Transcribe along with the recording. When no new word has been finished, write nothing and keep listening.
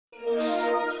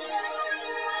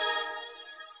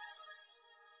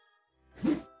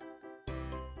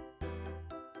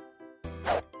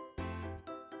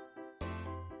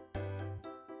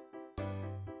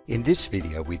In this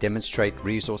video we demonstrate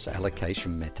resource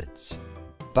allocation methods.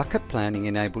 Bucket planning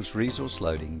enables resource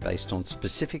loading based on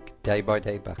specific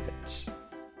day-by-day buckets.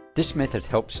 This method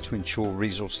helps to ensure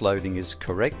resource loading is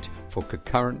correct for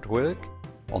concurrent work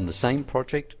on the same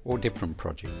project or different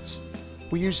projects.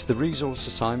 We use the Resource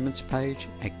Assignments page,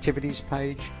 Activities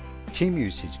page, Team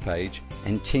Usage page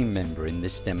and Team Member in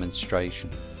this demonstration.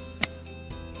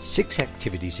 6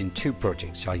 activities in 2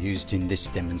 projects are used in this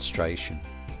demonstration.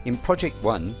 In Project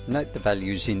 1, note the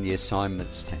values in the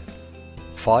Assignments tab.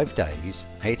 5 days,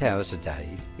 8 hours a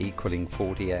day, equaling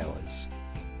 40 hours.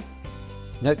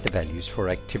 Note the values for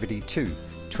Activity 2,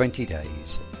 20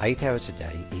 days, 8 hours a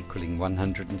day, equaling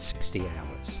 160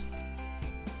 hours.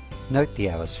 Note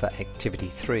the hours for Activity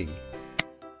 3.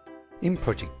 In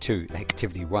Project 2,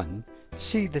 Activity 1,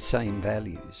 see the same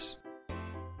values.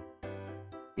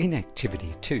 In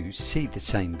Activity 2, see the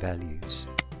same values.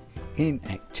 In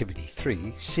Activity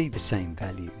 3, see the same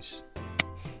values.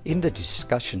 In the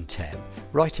Discussion tab,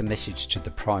 write a message to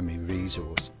the primary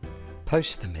resource.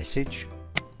 Post the message.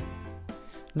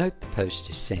 Note the post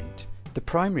is sent. The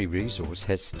primary resource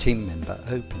has Team Member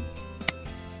open.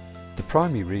 The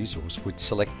primary resource would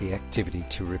select the activity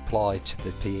to reply to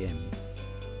the PM.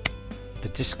 The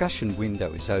discussion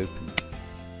window is open.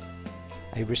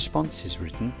 A response is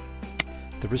written.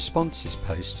 The response is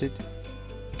posted.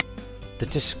 The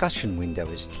discussion window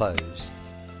is closed.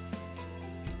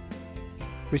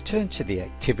 Return to the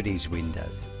Activities window.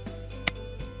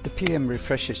 The PM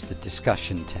refreshes the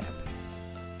Discussion tab.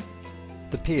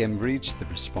 The PM reads the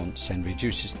response and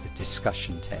reduces the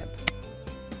Discussion tab.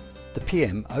 The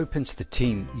PM opens the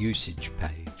Team Usage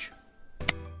page.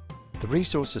 The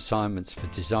resource assignments for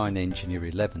Design Engineer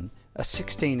 11 are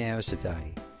 16 hours a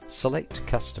day. Select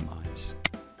Customize.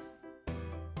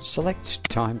 Select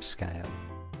Timescale.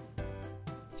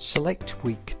 Select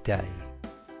Weekday.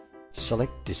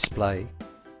 Select Display.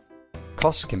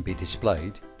 Costs can be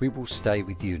displayed. We will stay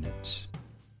with units.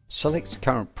 Select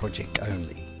Current Project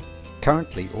only.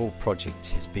 Currently all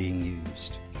projects is being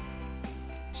used.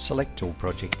 Select all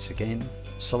projects again.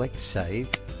 Select Save.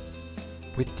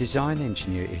 With Design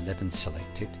Engineer 11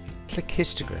 selected, click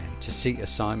Histogram to see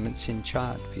assignments in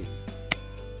chart view.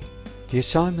 The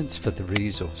assignments for the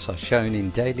resource are shown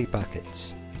in daily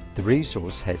buckets. The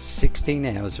resource has 16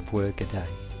 hours of work a day.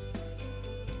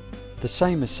 The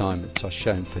same assignments are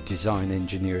shown for Design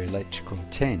Engineer Electrical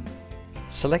 10.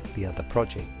 Select the other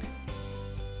project.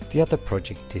 The other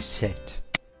project is set.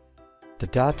 The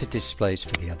data displays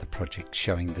for the other project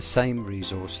showing the same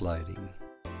resource loading.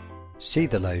 See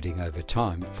the loading over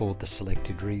time for the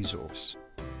selected resource.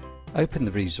 Open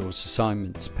the Resource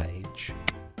Assignments page.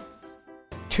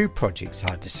 2 projects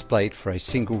are displayed for a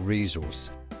single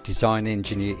resource, Design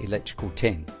Engineer Electrical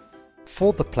 10.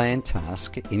 For the planned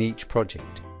task in each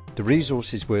project, the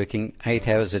resource is working 8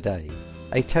 hours a day,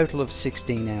 a total of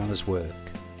 16 hours work.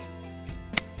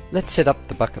 Let's set up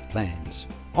the bucket plans.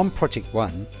 On Project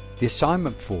 1, the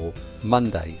assignment for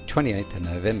Monday 28th of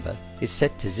November is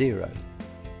set to 0.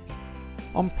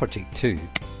 On Project 2,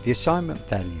 the assignment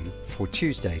value for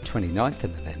Tuesday 29th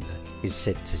of November is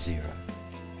set to 0.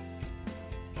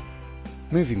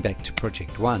 Moving back to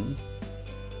Project 1,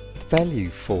 the value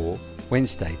for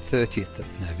Wednesday 30th of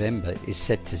November is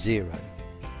set to 0.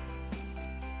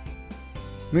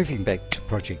 Moving back to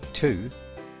Project 2,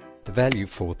 the value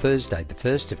for Thursday the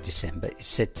 1st of December is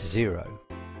set to 0.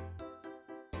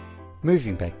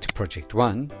 Moving back to Project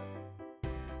 1,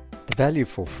 the value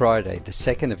for Friday the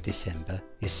 2nd of December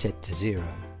is set to 0.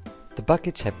 The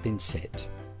buckets have been set.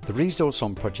 The resource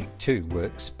on Project 2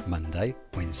 works Monday,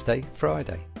 Wednesday,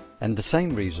 Friday, and the same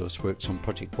resource works on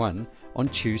Project 1 on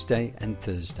Tuesday and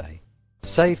Thursday.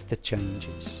 Save the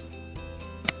changes.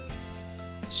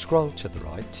 Scroll to the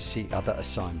right to see other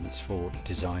assignments for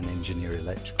Design Engineer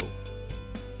Electrical.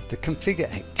 The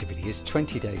Configure activity is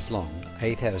 20 days long,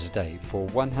 8 hours a day for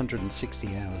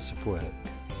 160 hours of work.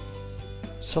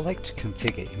 Select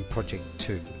Configure in Project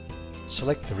 2.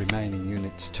 Select the remaining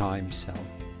unit's time cell.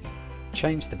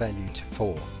 Change the value to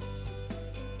 4.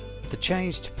 The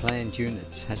change to planned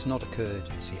units has not occurred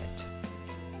as yet.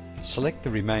 Select the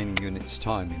remaining unit's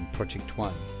time in Project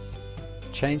 1.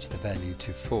 Change the value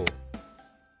to 4.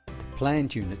 The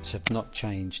planned units have not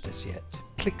changed as yet.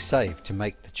 Click Save to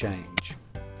make the change.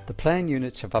 The planned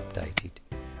units have updated.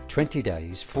 20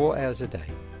 days, 4 hours a day,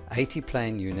 80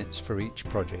 planned units for each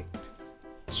project.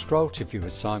 Scroll to view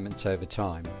assignments over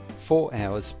time, 4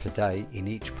 hours per day in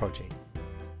each project.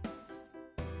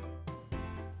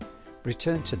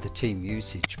 Return to the Team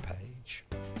Usage page.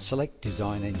 Select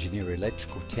Design Engineer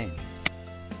Electrical 10.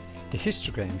 The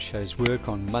histogram shows work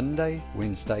on Monday,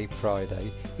 Wednesday,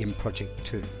 Friday in Project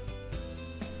 2.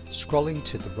 Scrolling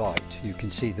to the right, you can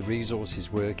see the resource is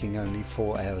working only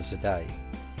 4 hours a day.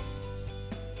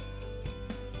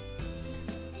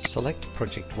 Select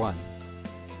Project 1.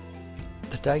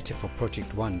 The data for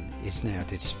Project 1 is now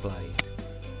displayed.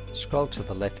 Scroll to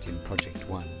the left in Project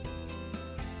 1.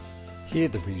 Here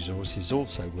the resource is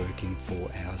also working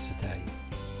 4 hours a day.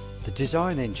 The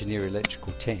Design Engineer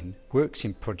Electrical 10 works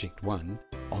in Project 1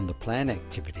 on the plan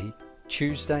activity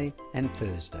Tuesday and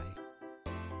Thursday.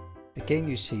 Again,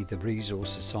 you see the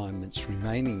resource assignments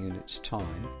remaining in its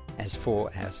time as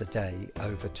 4 hours a day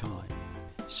over time.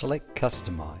 Select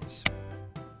Customize.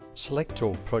 Select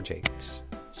all projects.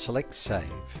 Select Save.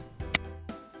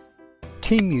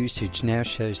 Team usage now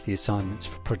shows the assignments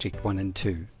for Project 1 and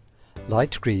 2.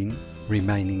 Light green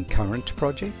remaining current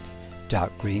project,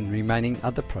 dark green remaining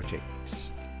other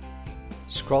projects.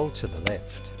 Scroll to the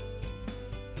left.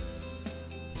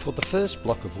 For the first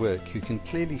block of work, you can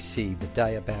clearly see the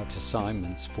day about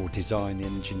assignments for Design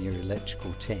Engineer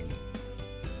Electrical 10.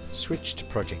 Switch to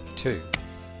Project 2.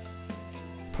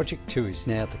 Project 2 is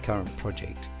now the current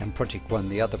project and Project 1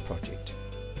 the other project.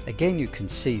 Again, you can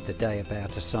see the day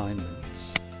about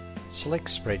assignments. Select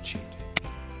Spreadsheet.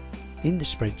 In the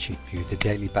spreadsheet view, the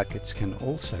daily buckets can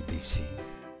also be seen.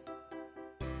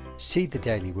 See the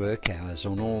daily work hours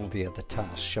on all the other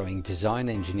tasks, showing Design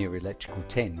Engineer Electrical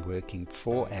 10 working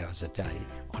 4 hours a day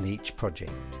on each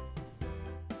project.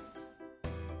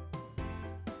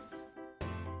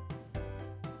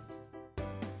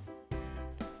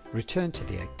 Return to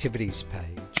the Activities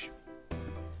page.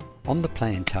 On the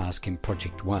plan task in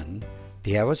Project 1,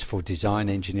 the hours for Design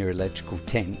Engineer Electrical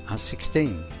 10 are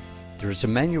 16. There is a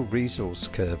manual resource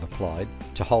curve applied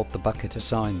to hold the bucket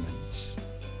assignments.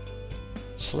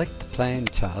 Select the plan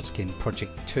task in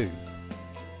Project 2.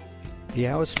 The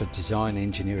hours for Design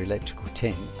Engineer Electrical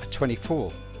 10 are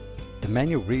 24. The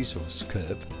manual resource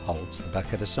curve holds the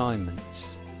bucket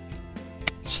assignments.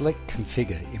 Select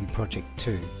Configure in Project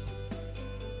 2.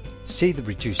 See the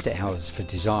reduced hours for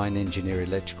Design Engineer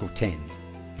Electrical 10.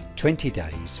 20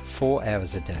 days, 4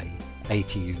 hours a day,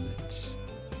 80 units.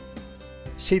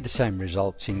 See the same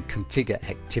results in Configure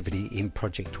activity in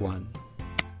Project 1.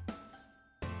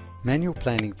 Manual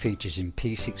planning features in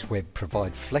P6 Web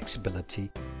provide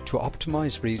flexibility to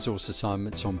optimize resource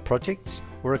assignments on projects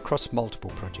or across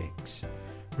multiple projects.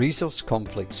 Resource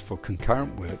conflicts for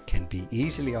concurrent work can be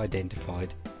easily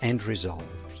identified and resolved.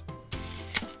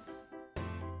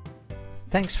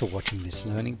 Thanks for watching this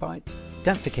Learning Bite.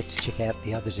 Don't forget to check out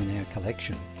the others in our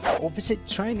collection or visit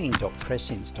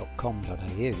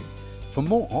training.prescience.com.au for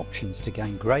more options to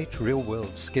gain great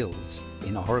real-world skills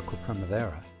in Oracle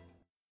Primavera.